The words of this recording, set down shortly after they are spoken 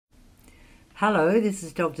Hello, this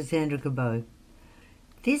is Dr. Sandra Cabot.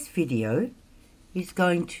 This video is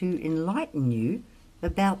going to enlighten you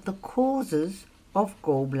about the causes of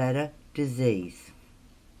gallbladder disease.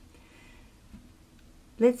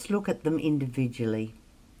 Let's look at them individually.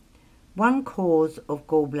 One cause of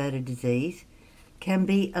gallbladder disease can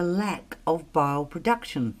be a lack of bile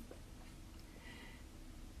production.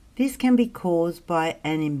 This can be caused by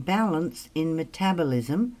an imbalance in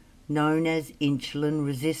metabolism known as insulin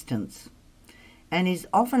resistance, and is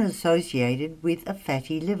often associated with a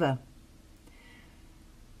fatty liver.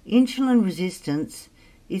 Insulin resistance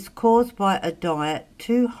is caused by a diet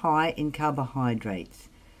too high in carbohydrates,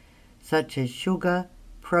 such as sugar,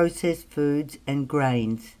 processed foods and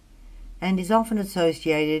grains, and is often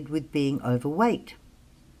associated with being overweight.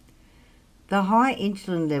 The high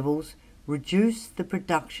insulin levels reduce the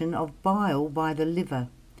production of bile by the liver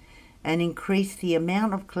and increase the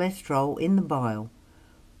amount of cholesterol in the bile,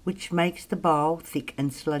 which makes the bile thick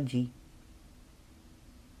and sludgy.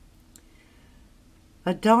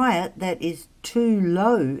 A diet that is too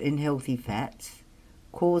low in healthy fats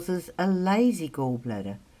causes a lazy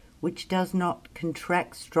gallbladder, which does not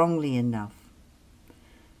contract strongly enough.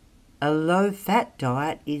 A low-fat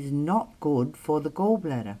diet is not good for the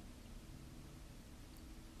gallbladder.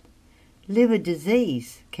 Liver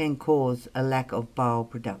disease can cause a lack of bile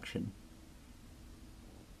production.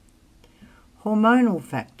 Hormonal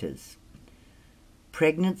factors.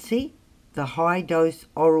 Pregnancy, the high-dose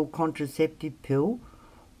oral contraceptive pill,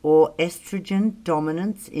 or estrogen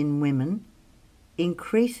dominance in women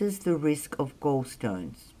increases the risk of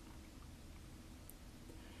gallstones.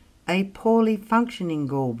 A poorly functioning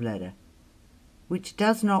gallbladder, which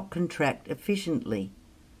does not contract efficiently.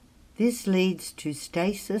 This leads to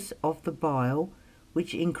stasis of the bile,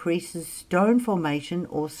 which increases stone formation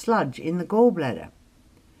or sludge in the gallbladder.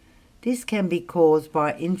 This can be caused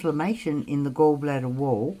by inflammation in the gallbladder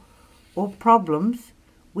wall or problems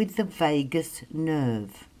with the vagus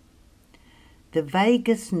nerve. The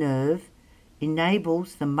vagus nerve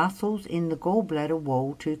enables the muscles in the gallbladder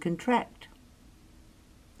wall to contract.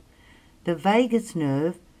 The vagus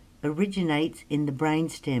nerve originates in the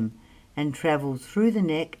brainstem and travels through the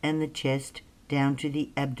neck and the chest down to the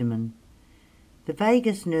abdomen. The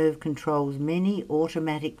vagus nerve controls many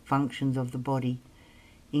automatic functions of the body,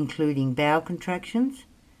 including bowel contractions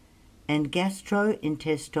and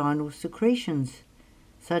gastrointestinal secretions,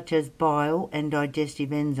 such as bile and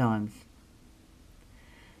digestive enzymes.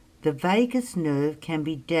 The vagus nerve can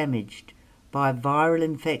be damaged by viral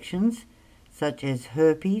infections, such as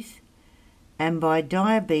herpes, and by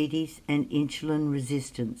diabetes and insulin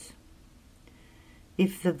resistance.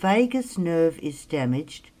 If the vagus nerve is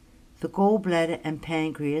damaged, the gallbladder and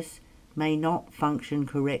pancreas may not function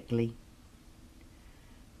correctly.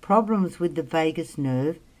 Problems with the vagus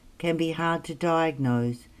nerve can be hard to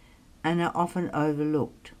diagnose and are often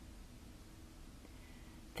overlooked.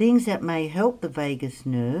 Things that may help the vagus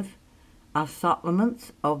nerve are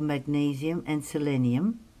supplements of magnesium and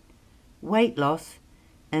selenium, weight loss,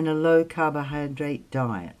 and a low carbohydrate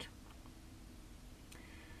diet.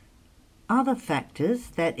 Other factors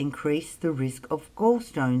that increase the risk of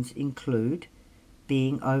gallstones include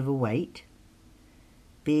being overweight,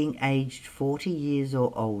 being aged 40 years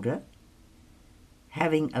or older,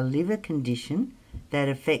 having a liver condition that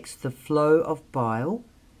affects the flow of bile,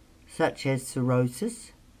 such as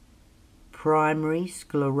cirrhosis, primary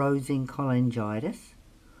sclerosing cholangitis,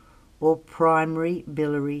 or primary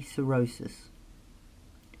biliary cirrhosis,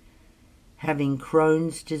 having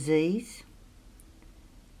Crohn's disease,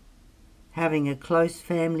 having a close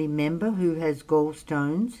family member who has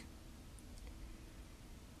gallstones,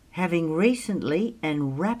 having recently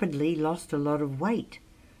and rapidly lost a lot of weight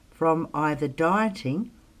from either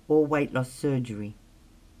dieting or weight loss surgery.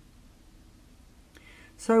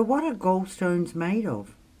 So what are gallstones made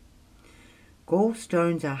of?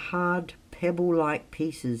 Gallstones are hard, pebble-like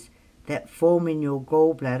pieces that form in your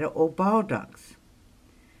gallbladder or bile ducts.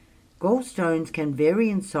 Gallstones can vary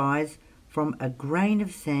in size from a grain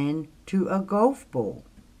of sand to a golf ball.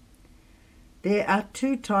 There are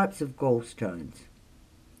two types of gallstones: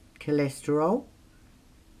 cholesterol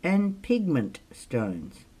and pigment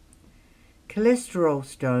stones. Cholesterol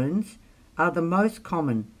stones are the most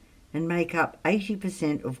common and make up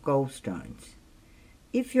 80% of gallstones.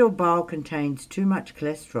 If your bile contains too much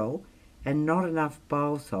cholesterol and not enough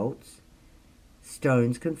bile salts,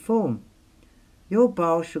 stones can form. Your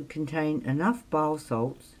bile should contain enough bile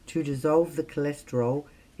salts to dissolve the cholesterol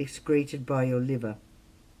excreted by your liver.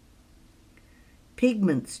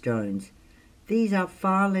 Pigment stones. These are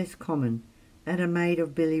far less common and are made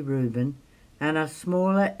of bilirubin and are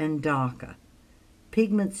smaller and darker.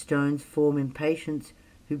 Pigment stones form in patients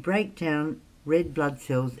who break down red blood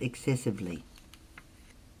cells excessively.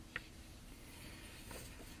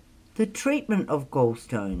 The treatment of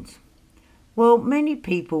gallstones. Well, many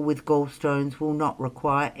people with gallstones will not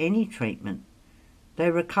require any treatment. They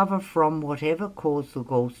recover from whatever caused the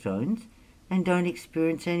gallstones and don't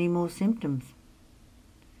experience any more symptoms.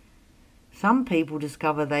 Some people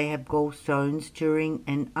discover they have gallstones during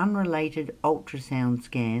an unrelated ultrasound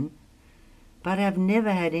scan, but have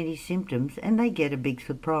never had any symptoms, and they get a big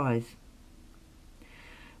surprise.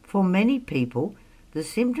 For many people, the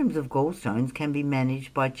symptoms of gallstones can be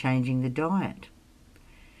managed by changing the diet.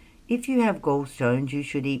 If you have gallstones, you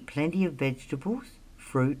should eat plenty of vegetables,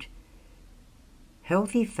 fruit,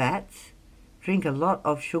 healthy fats, drink a lot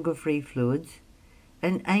of sugar-free fluids,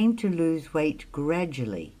 and aim to lose weight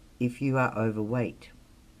gradually if you are overweight.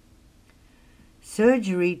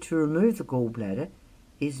 Surgery to remove the gallbladder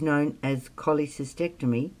is known as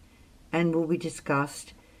cholecystectomy and will be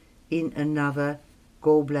discussed in another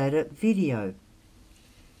gallbladder video.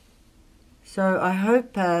 So I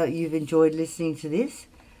hope you've enjoyed listening to this,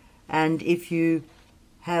 and if you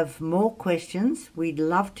have more questions, we'd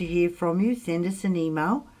love to hear from you. Send us an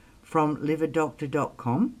email from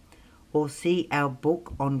liverdoctor.com or see our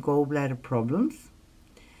book on gallbladder problems.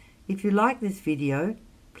 If you like this video,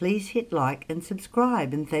 please hit like and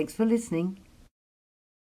subscribe, and thanks for listening.